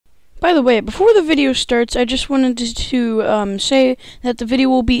By the way, before the video starts, I just wanted to say that the video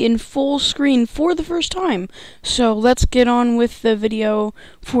will be in full screen for the first time. So let's get on with the video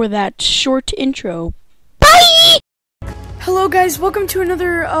for that short intro. Bye! Hello guys, welcome to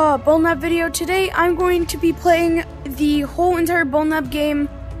another bonelab video. Today I'm going to be playing the whole entire bonelab game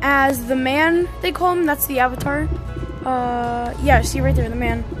as the man, they call him. That's the avatar. Yeah, see right there, the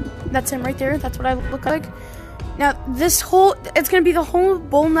man. That's him right there. That's what I look like. Now, it's going to be the whole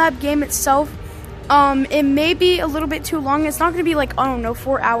bonelab game itself. It may be a little bit too long. It's not going to be like, I don't know,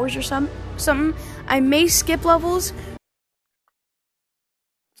 4 hours or something. I may skip levels.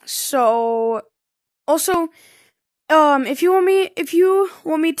 So, also, if you want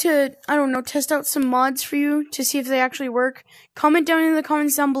me to, I don't know, test out some mods for you to see if they actually work, comment down in the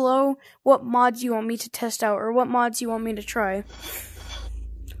comments down below what mods you want me to test out or what mods you want me to try.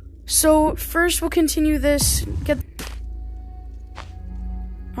 So, first we'll continue this.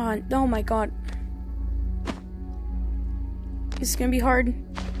 Oh my god. It's gonna be hard.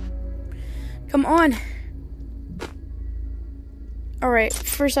 Come on. Alright,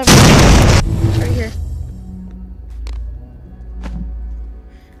 first I've right here.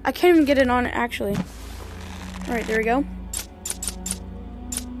 I can't even get it on, actually. Alright, there we go.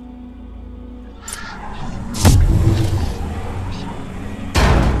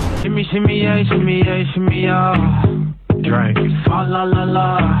 Shimmy, shimmy, yeah, shimmy, yeah, shimmy, yeah. Drink, swalla la la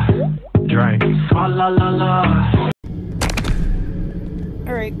la. Drink, swalla la la.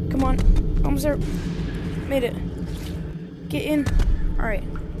 Alright, come on. Almost there. Made it. Get in. Alright.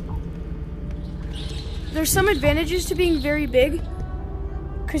 There's some advantages to being very big.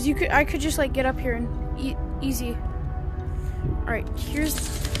 Cause I could just like get up here and easy. Alright, here's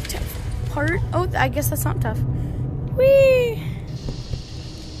the tough part. Oh, I guess that's not tough. Whee!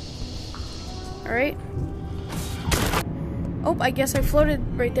 Alright. Oh, I guess I floated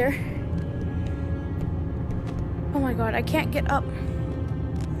right there. Oh my god, I can't get up.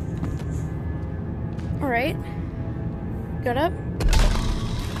 Alright. Got up.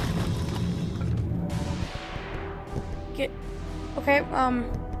 Get... Okay,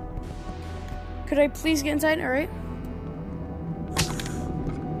 could I please get inside? Alright.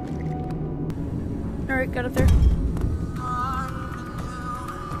 Alright, got up there.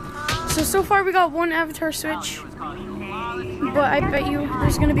 So far we got one avatar switch, but I bet you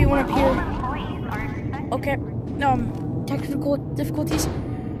there's gonna be one up here. Okay, technical difficulties.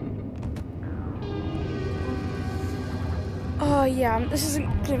 Oh yeah, this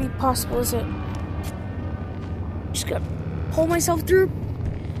isn't gonna be possible, is it? Just gotta pull myself through.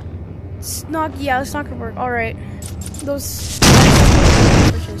 It's not gonna work. Alright, those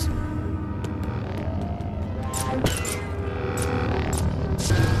switches.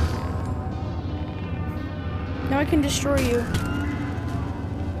 Now I can destroy you.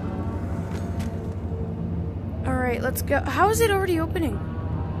 Alright, let's go. How is it already opening?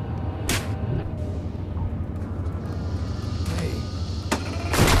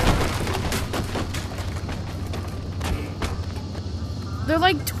 They're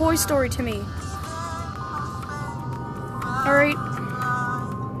like Toy Story to me. Alright.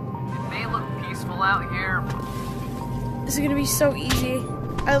 It may look peaceful out here. This is gonna be so easy.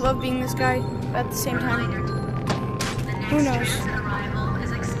 I love being this guy at the same time. Who knows?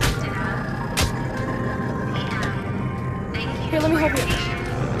 Here, let me help you.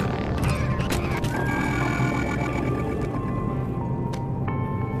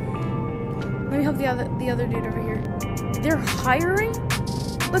 Let me help the other dude over here. They're hiring?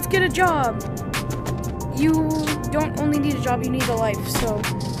 Let's get a job. You don't only need a job, you need a life, so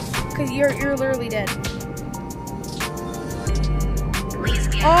because you're literally dead.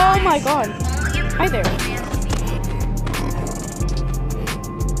 Oh my god. Hi there.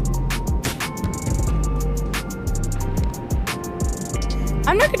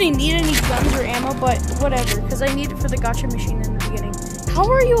 I'm not gonna need any guns or ammo, but whatever, because I need it for the gotcha machine in the beginning. How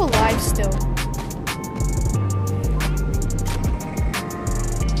are you alive still?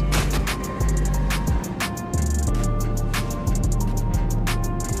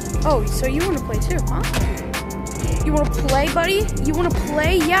 Oh, so you want to play too, huh? You want to play, buddy? You want to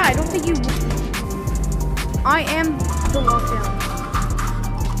play? Yeah, I don't think you... I am the lockdown.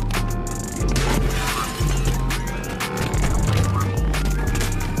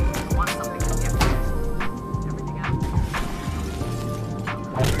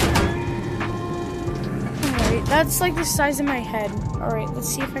 That's like the size of my head. Alright, let's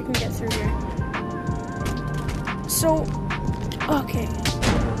see if I can get through here. So, okay.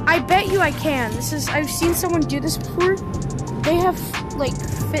 I bet you I can. I've seen someone do this before. They have, like,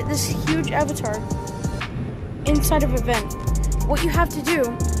 fit this huge avatar inside of a vent. What you have to do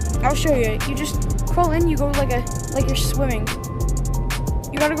I'll show you. You just crawl in. You go like you're swimming.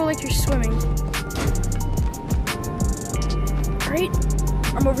 You gotta go like you're swimming. All right.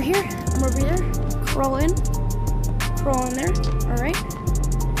 I'm over here. I'm over there. Crawl in. Crawl in there. All right.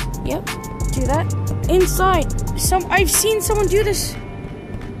 Yep. Do that. Inside. I've seen someone do this.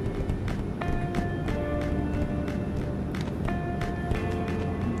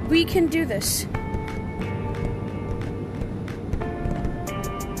 We can do this.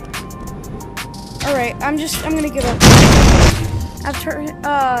 Alright, I'm gonna give up. Avatar,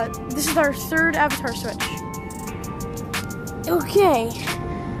 this is our third avatar switch. Okay.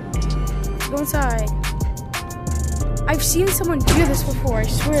 Go inside. I've seen someone do this before, I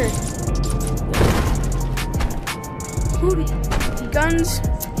swear. Guns?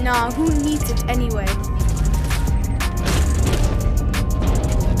 Nah, who needs it anyway?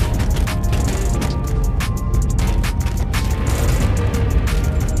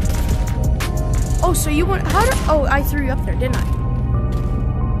 Oh, so you want, oh, I threw you up there, didn't I?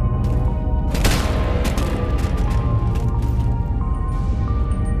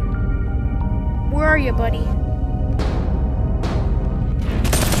 Where are you, buddy?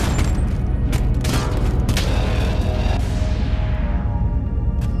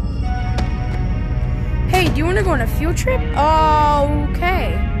 Hey, do you want to go on a field trip?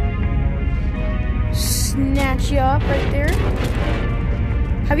 Okay. Snatch you up right there.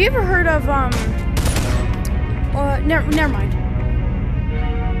 Have you ever heard of, never mind.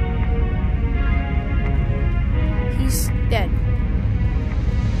 He's dead.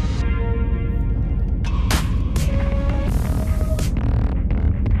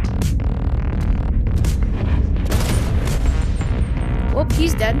 Well,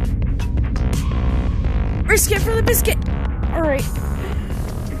 he's dead. Risk it for the biscuit. All right.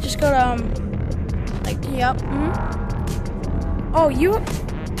 Just go to, like, yep. Mm-hmm. Oh,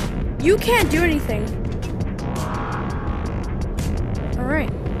 you can't do anything. All right.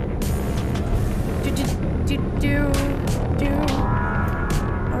 Do.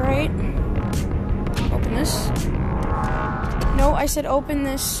 All right. Open this. No, I said open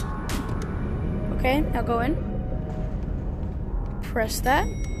this. Okay, now go in. Press that.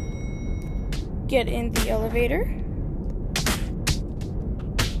 Get in the elevator.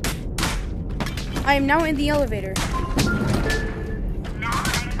 I am now in the elevator.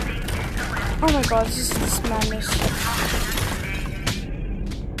 Oh my god, this is madness.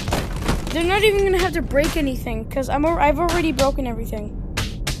 They're not even gonna have to break anything because I've already broken everything.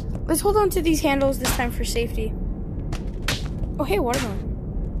 Let's hold on to these handles this time for safety. Oh hey,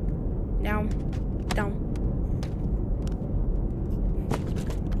 watermelon. Down.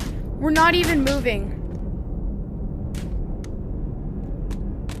 We're not even moving.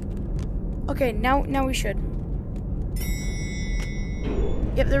 Okay, now we should.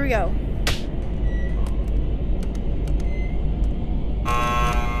 Yep, there we go.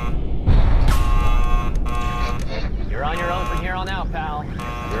 You're on your own from here on out, pal.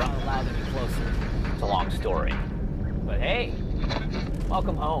 You're not allowed any closer. It's a long story. But hey,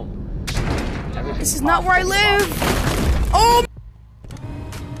 welcome home. This is not where I live. Oh!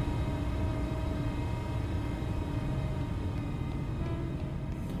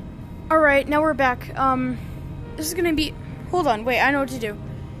 Alright, now we're back. This is gonna be... Hold on, wait, I know what to do.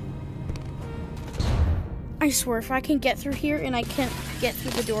 I swear, if I can get through here and I can't get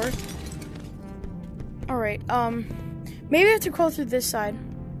through the door. Alright, maybe I have to crawl through this side.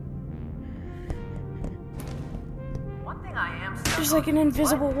 One thing I am There's like an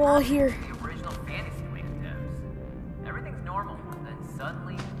invisible wall here. the original fantasy way devs. Everything's normal, and then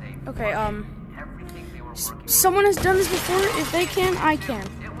suddenly they Okay, everything they were working someone has done this before. If they can, I can.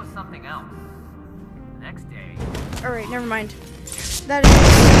 it was something else. The next day, Alright, never mind. That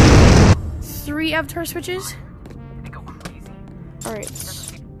is 3 avatar switches. they go crazy.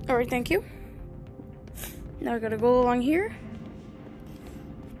 Alright, thank you. Now I gotta go along here.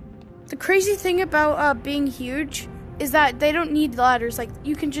 The crazy thing about being huge is that they don't need ladders. Like,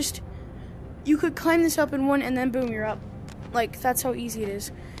 you could climb this up in one and then boom, you're up. Like, that's how easy it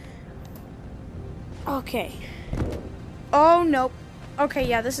is. Okay. Oh, nope. Okay,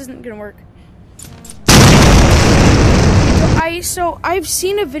 yeah, this isn't gonna work. So I've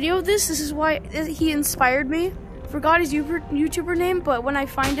seen a video of this. This is why he inspired me. Forgot his YouTuber name, but when I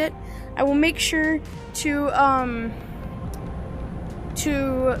find it, I will make sure to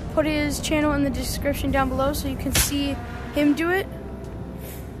put his channel in the description down below so you can see him do it.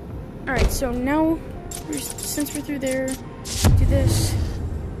 Alright, so now, since we're through there, do this.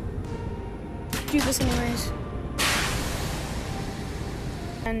 Do this anyways.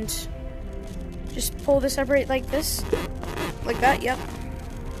 And just pull this up right like this. Like that, yep.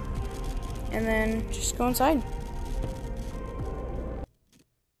 and then just go inside.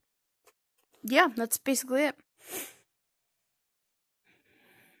 Yeah, that's basically it.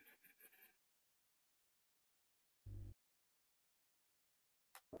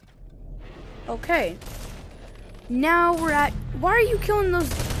 Okay. Now we're at... Why are you killing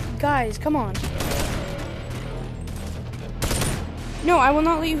those guys? Come on. No, I will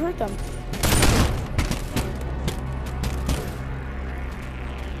not let you hurt them.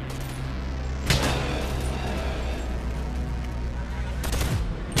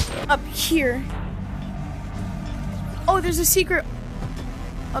 Up here. Oh, there's a secret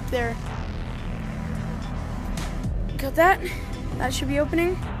up there. Got that? That should be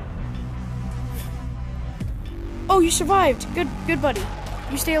opening. Oh, you survived. Good buddy.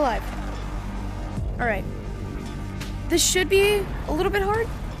 You stay alive. Alright. This should be a little bit hard.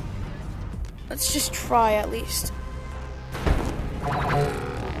 Let's just try at least.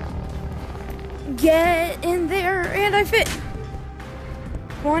 Get in there, and I fit.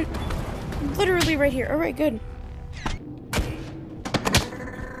 One, literally right here. Alright, good.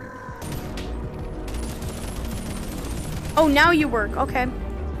 Oh, now you work. Okay.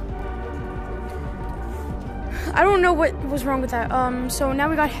 I don't know what was wrong with that. So now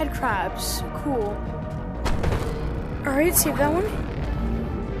we got head crabs. Cool. Alright, save that one.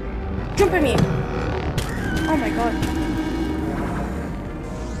 Jump at me. Oh my god.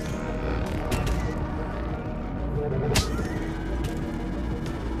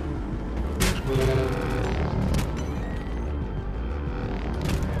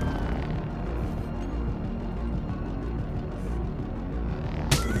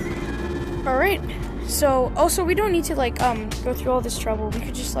 Alright. So, also, we don't need to, like, go through all this trouble. We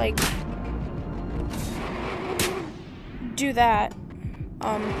could just, like, do that.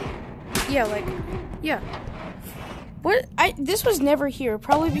 Yeah, like, yeah. What? This was never here,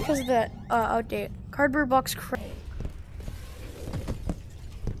 probably because of that, update. Cardboard box crate.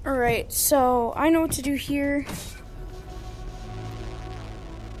 Alright, so, I know what to do here.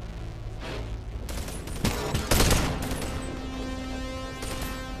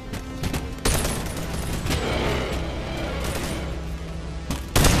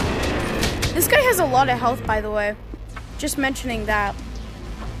 This guy has a lot of health, by the way. Just mentioning that.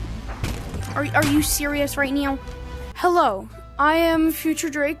 Are you serious right now? Hello, I am Future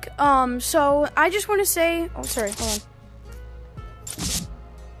Drake. So I just want to say, oh sorry, hold on.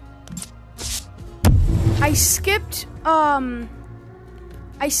 I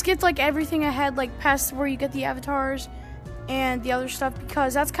skipped like everything ahead, like past where you get the avatars and the other stuff,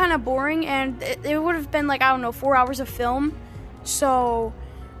 because that's kind of boring, and it would have been like, I don't know, 4 hours of film. So,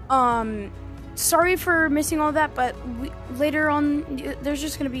 sorry for missing all that, but later on, there's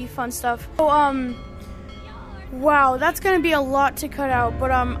just gonna be fun stuff. So, wow, that's gonna be a lot to cut out,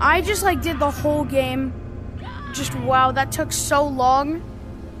 but, I just, like, did the whole game. Just, wow, that took so long.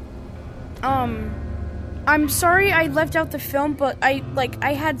 I'm sorry I left out the film, but I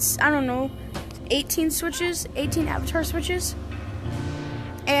had, I don't know, 18 avatar switches.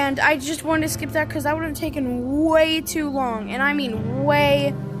 And I just wanted to skip that because that would have taken way too long. And I mean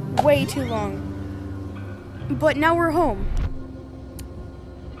way too long. But now we're home.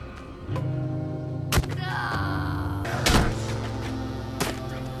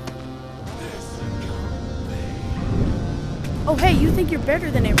 Oh, hey, you think you're better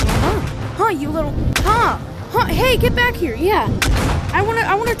than everyone, huh? Huh, you little, huh? Hey, get back here. Yeah. I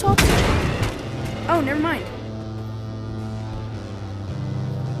wanna talk to you. Oh, never mind.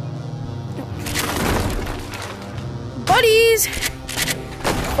 Buddies!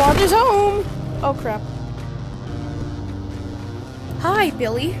 Father's home! Oh, crap. Hi,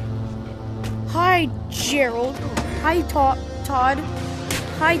 Billy. Hi, Gerald. Hi, Todd.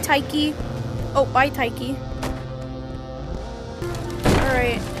 Hi, Tyke. Oh, bye, Tyke.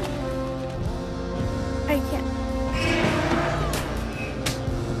 Alright. I can't.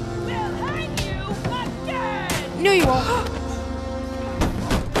 We'll hang you again! No, you won't.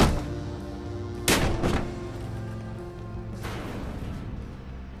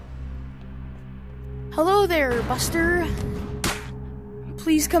 Hello there, Buster.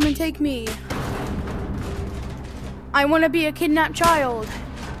 Please come and take me. I want to be a kidnapped child.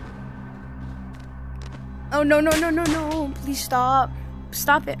 Oh, no. Please stop.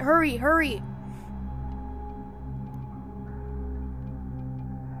 Stop it. Hurry.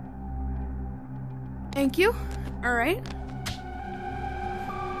 Thank you. Alright.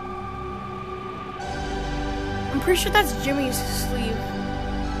 I'm pretty sure that's Jimmy's sleeve.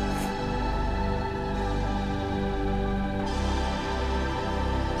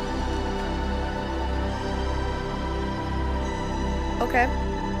 Okay.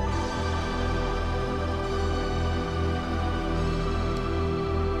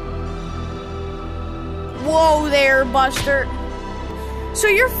 Whoa there, Buster. So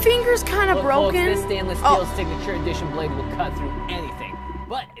your finger's kind of Look, broken. folks, this stainless steel signature edition blade will cut through anything.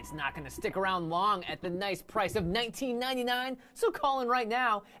 But it's not going to stick around long at the nice price of $19.99. So call in right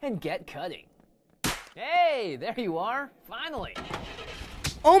now and get cutting. Hey, there you are. Finally.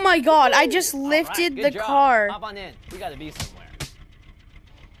 Oh my God, I just lifted All right, the good job. car. Hop on in. We got to be somewhere.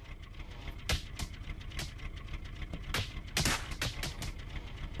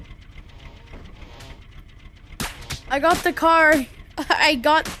 I got the car. I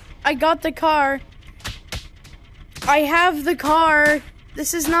got the car. I have the car.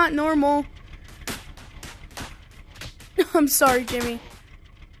 This is not normal. I'm sorry, Jimmy.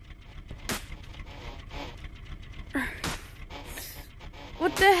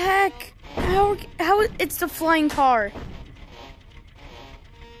 What the heck? How it's the flying car.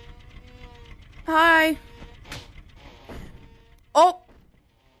 Hi. Oh.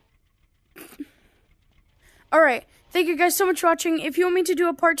 All right. Thank you guys so much for watching. If you want me to do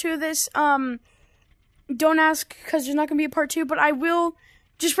a part 2 of this, don't ask because there's not going to be a part 2, but I will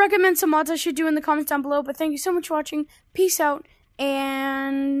just recommend some mods I should do in the comments down below. But thank you so much for watching. Peace out.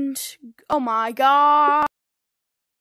 And oh my God.